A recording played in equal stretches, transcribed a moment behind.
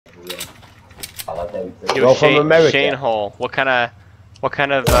Yo, Well, from America. Shane Hole. What kind of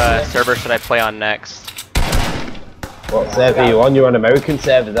server should I play on next? What server you on? You're on American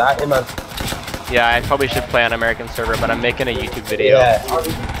servers, aren't you, man? Yeah, I probably should play on American server, but I'm making a YouTube video.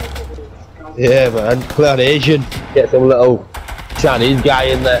 Yeah, man. Play on Asian. Get some little Chinese guy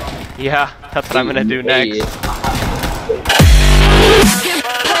in there. Yeah, that's what I'm gonna do next.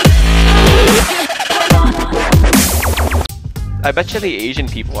 I bet you the Asian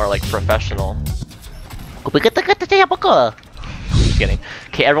people are like professional. Just kidding.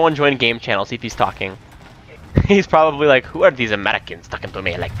 Okay, everyone join game channel, see if he's talking. He's probably like, who are these Americans talking to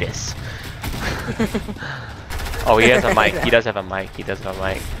me like this? Oh, he has a mic. He does have a mic. He does have a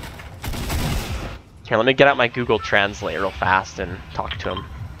mic. Here, let me get out my Google Translate real fast and talk to him.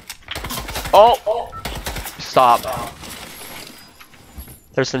 Oh! Stop.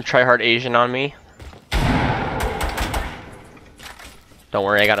 There's some tryhard Asian on me. Don't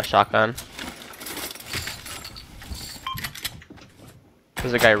worry, I got a shotgun.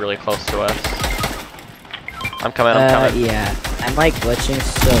 There's a guy really close to us. I'm coming, I'm coming. Yeah. I'm like glitching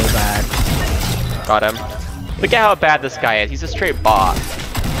so bad. Got him. Look at how bad this guy is. He's a straight bot.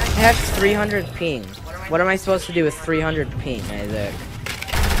 I have 300 ping. What am I supposed to do with 300 ping, Isaac?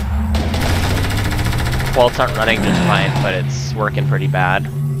 Well, it's not running just fine, but it's working pretty bad.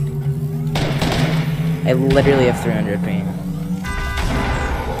 I literally have 300 ping.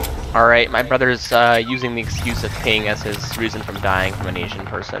 Alright, my brother's using the excuse of ping as his reason from dying from an Asian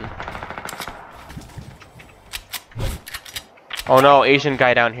person. Oh no, Asian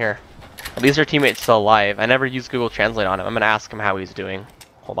guy down here. At least our teammate's still alive. I never used Google Translate on him. I'm gonna ask him how he's doing.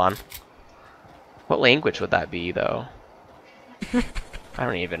 Hold on. What language would that be, though? I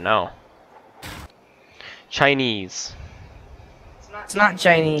don't even know. Chinese. It's not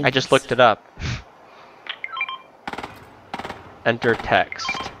Chinese. I just looked it up. Enter text.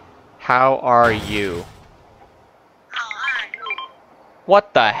 How are you?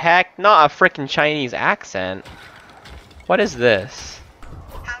 What the heck? Not a freaking Chinese accent. What is this?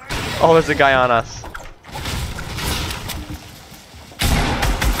 Oh, there's a guy on us.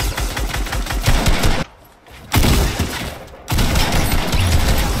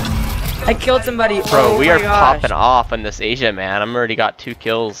 I killed somebody. Bro, oh we my are gosh. popping off in this Asia, man. I'm already got 2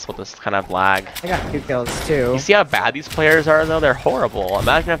 kills with this kind of lag. I got 2 kills too. You see how bad these players are, though? They're horrible.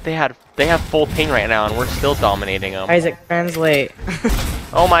 Imagine if they have full ping right now and we're still dominating them. Isaac, translate.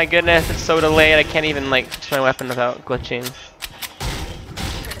 Oh my goodness, it's so delayed. I can't even like switch my weapon without glitching.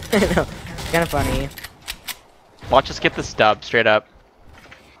 I know. It's kind of funny. Watch us get this dub straight up.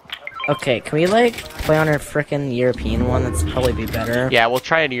 Okay, can we like play on our frickin' European one? That's probably be better. Yeah, we'll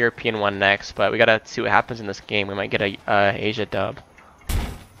try a European one next, but we gotta see what happens in this game. We might get a Asia dub.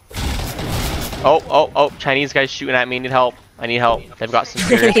 Oh, Chinese guys shooting at me. Need help. I need help. They've got some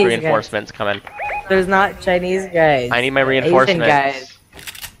serious reinforcements coming. There's not Chinese guys. I need my reinforcements. Asian guys.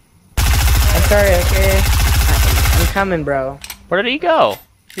 I'm sorry, okay? I'm coming, bro. Where did he go?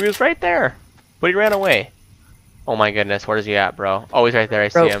 He was right there. But he ran away. Oh my goodness, where is he at, bro? Oh, he's right there. I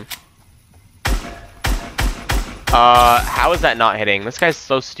see him. How is that not hitting? This guy's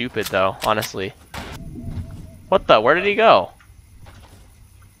so stupid, though, honestly. What the? Where did he go?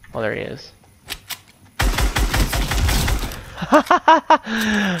 Oh, there he is.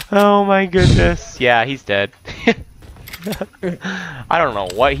 Oh my goodness. Yeah, he's dead. I don't know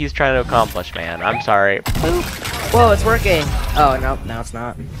what he's trying to accomplish, man. I'm sorry. Boop. Whoa, it's working. Oh, nope, now it's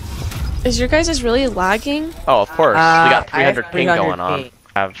not. Is your guys' really lagging? Oh, of course. We got 300 ping 300 going on. ping.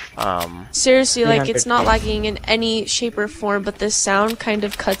 Seriously, like, 300 it's not ping. lagging in any shape or form, but this sound kind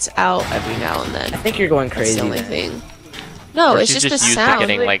of cuts out every now and then. I think you're going That's crazy. the only then. thing. No, Or it's she's just the used to sound.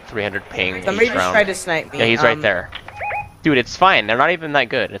 getting like 300 ping Somebody each just round. tried to snipe me. Yeah, he's right there. Dude, it's fine. They're not even that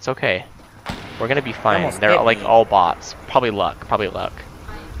good. It's okay. We're gonna be fine. Almost They're hit like me. all bots. Probably luck. Probably luck.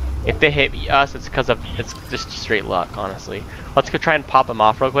 If they hit us, it's because of it's just straight luck, honestly. Let's go try and pop them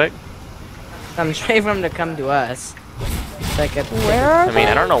off real quick. I'm trying for him to come to us. So I could Where are I mean,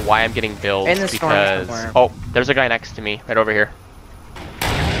 I don't know why I'm getting builds In the storm because somewhere. oh, there's a guy next to me right over here.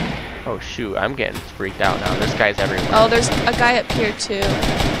 Oh shoot, I'm getting freaked out now. This guy's everywhere. Oh, there's a guy up here, too.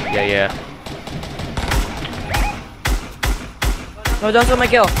 Yeah. No, don't steal my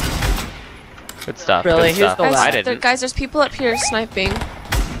kill. Good stuff. Really? Good Who's stuff. the I last? didn't. Guys, there's people up here sniping.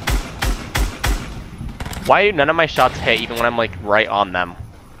 Why do none of my shots hit even when I'm like right on them?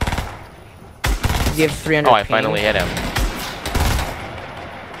 You have 300 Oh, I ping. finally hit him.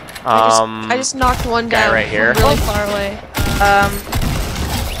 I just knocked one guy down right here. from really far away.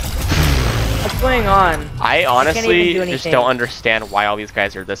 What's going on? I honestly can't even do just anything. don't understand why all these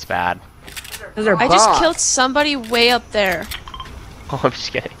guys are this bad. Those are I just bots. killed somebody way up there. Oh, I'm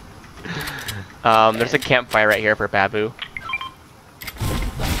just kidding. There's a campfire right here for Babu.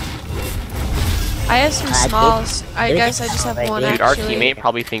 I have some smalls. I guess I just have one Dude, our actually. teammate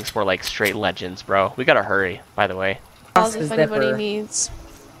probably thinks we're like straight legends, bro. We gotta hurry, by the way. Smalls if anybody needs.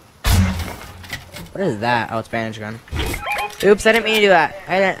 What is that? Oh, it's bandage gun. Oops, I didn't mean to do that.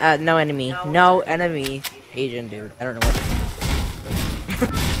 I didn't, no enemy. No enemy. Asian dude. I don't know what.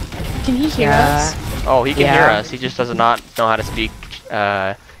 Can he hear us? Oh, he can hear us. He just does not know how to speak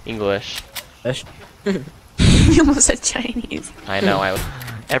English. You almost said Chinese. I know.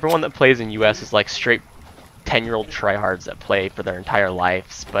 Everyone that plays in US is like straight 10-year-old tryhards that play for their entire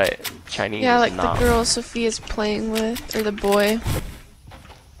lives, but Chinese Yeah, is like not. the girl Sophia's playing with, or the boy.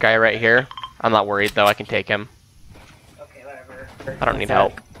 Guy right here. I'm not worried though. I can take him. Okay, whatever. I don't need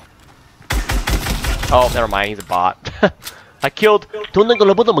help. Oh, never mind. He's a bot. I killed.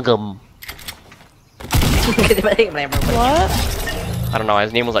 What? I don't know.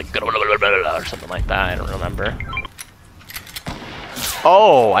 His name was like or something like that. I don't remember.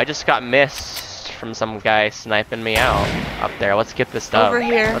 Oh, I just got missed from some guy sniping me out up there. Let's get this stuff. Over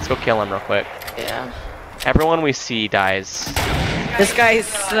here. Let's go kill him real quick. Yeah. Everyone we see dies. This guy's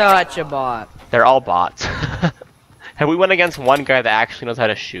such a bot. They're all bots. And we went against one guy that actually knows how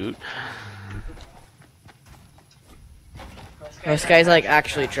to shoot. This guy's like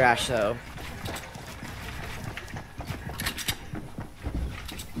actually trash though.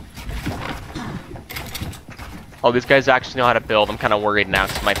 Oh, these guys actually know how to build. I'm kind of worried now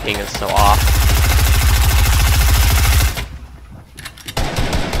because my ping is so off.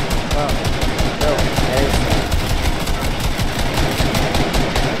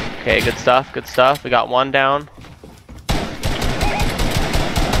 Okay, good stuff, good stuff. We got one down.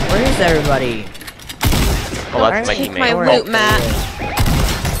 Where is everybody? Oh, that's my Take teammate. my loot, Matt.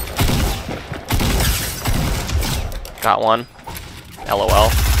 Got one.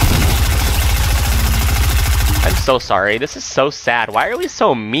 LOL. I'm so sorry. This is so sad. Why are we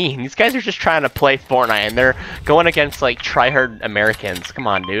so mean? These guys are just trying to play Fortnite and they're going against like tryhard Americans. Come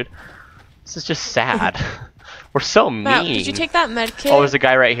on, dude. This is just sad. We're so mean. Matt, did you take that med kit? Oh, there's a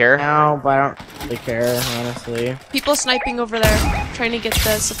guy right here. No, but I don't really care, honestly. People sniping over there, trying to get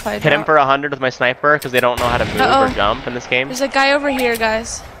the supply Hit him drop. for 100 with my sniper because they don't know how to move or jump in this game. There's a guy over here,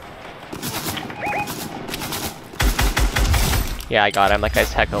 guys. Yeah, I got him. That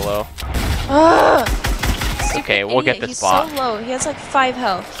guy's hecka low. Ugh! Okay, we'll get this He's bot. so low. He has like 5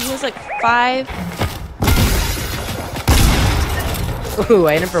 health. He has like 5. Ooh,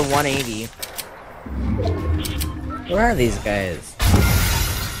 I hit him for 180. Where are these guys?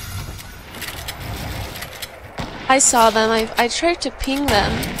 I saw them. I tried to ping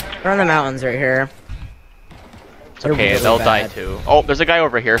them. They're on the mountains right here. It's okay, they'll die too. Oh, there's a guy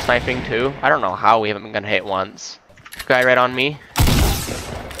over here sniping too. I don't know how we haven't been hit once. Guy right on me.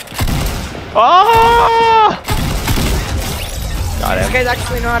 Oh! Got These him. guys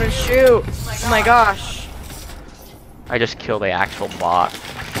actually know how to shoot. Oh my gosh. I just killed the actual bot.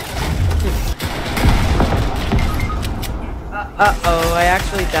 Uh-oh, I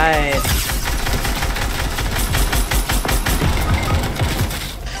actually died.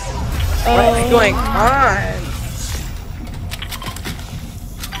 What is going on?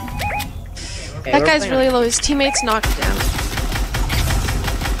 Okay, That we're guy's playing really low. His teammate's knocked down.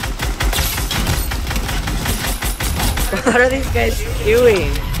 What are these guys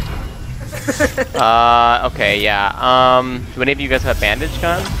doing? Okay, yeah. Do any of you guys have bandage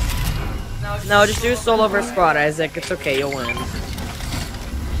gun? No, just do solo versus squad, Isaac. It's okay, you'll win.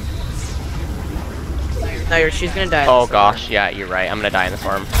 No, she's gonna die. Oh gosh, yeah, you're right. I'm gonna die in the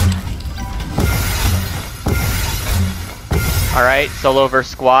storm. Alright, solo versus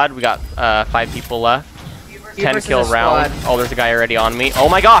squad. We got 5 people left. 10 kill round. Oh, there's a guy already on me. Oh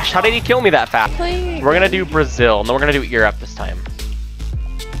my gosh, how did he kill me that fast? We're gonna do Brazil. No, we're gonna do Europe this time.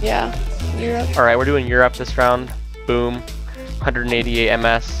 Yeah, Europe. Alright, we're doing Europe this round. Boom. 188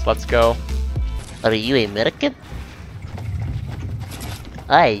 MS. Let's go. Are you American?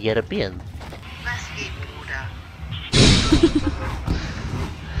 I European.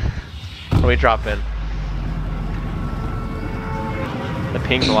 What do we drop in? The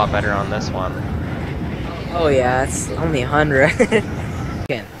ping's a lot better on this one. Oh yeah, it's only 100.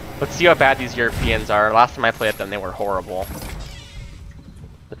 Again. Let's see how bad these Europeans are. Last time I played them, they were horrible.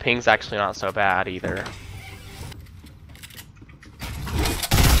 The ping's actually not so bad either.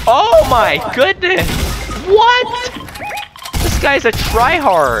 Oh my goodness! What? This guy's a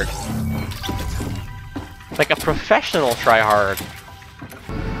tryhard. Like a professional tryhard.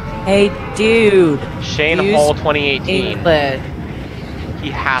 Hey, dude. Shane Use Hall 2018. English.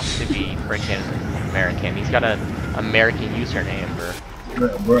 He has to be freaking American. He's got an American username. Or...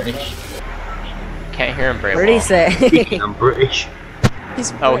 British. Can't hear him very What did he well. say? I'm British.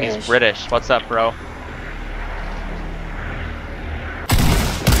 He's Oh, British. he's British. What's up, bro?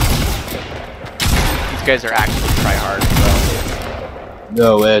 These guys are actually try hard, bro.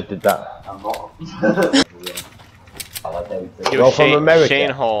 No way did that. Dude, You're from America. Shane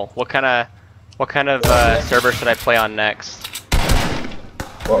Hole. What kind of server should I play on next?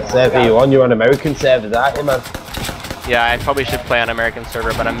 What server are you on? You're on American servers, aren't you, man? Yeah, I probably should play on American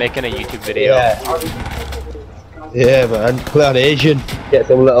server, but I'm making a YouTube video. Yeah, man. Play on Asian. Get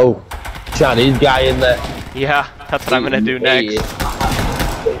some little Chinese guy in there. Yeah, that's what I'm gonna do next.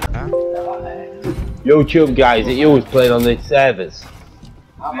 YouTube guys that you always playing on these servers.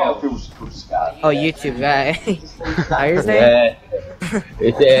 Oh, YouTube guy. How your name? Yeah.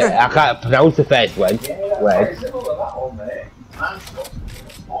 It's, I can't pronounce the first word.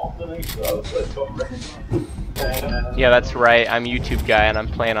 Yeah, that's right. I'm YouTube guy, and I'm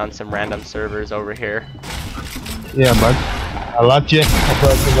playing on some random servers over here. Yeah, man. I loved you. I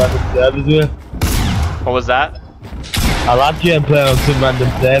played on some random servers with you. What was that? I loved you and play on some random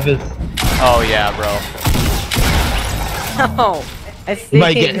servers. Oh yeah, bro. Oh, I We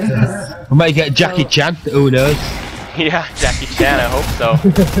might think. get Jackie Chan. Who knows? Yeah, Jackie Chan. I hope so.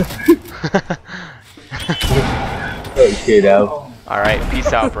 Okay, now. All right,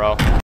 peace out, bro.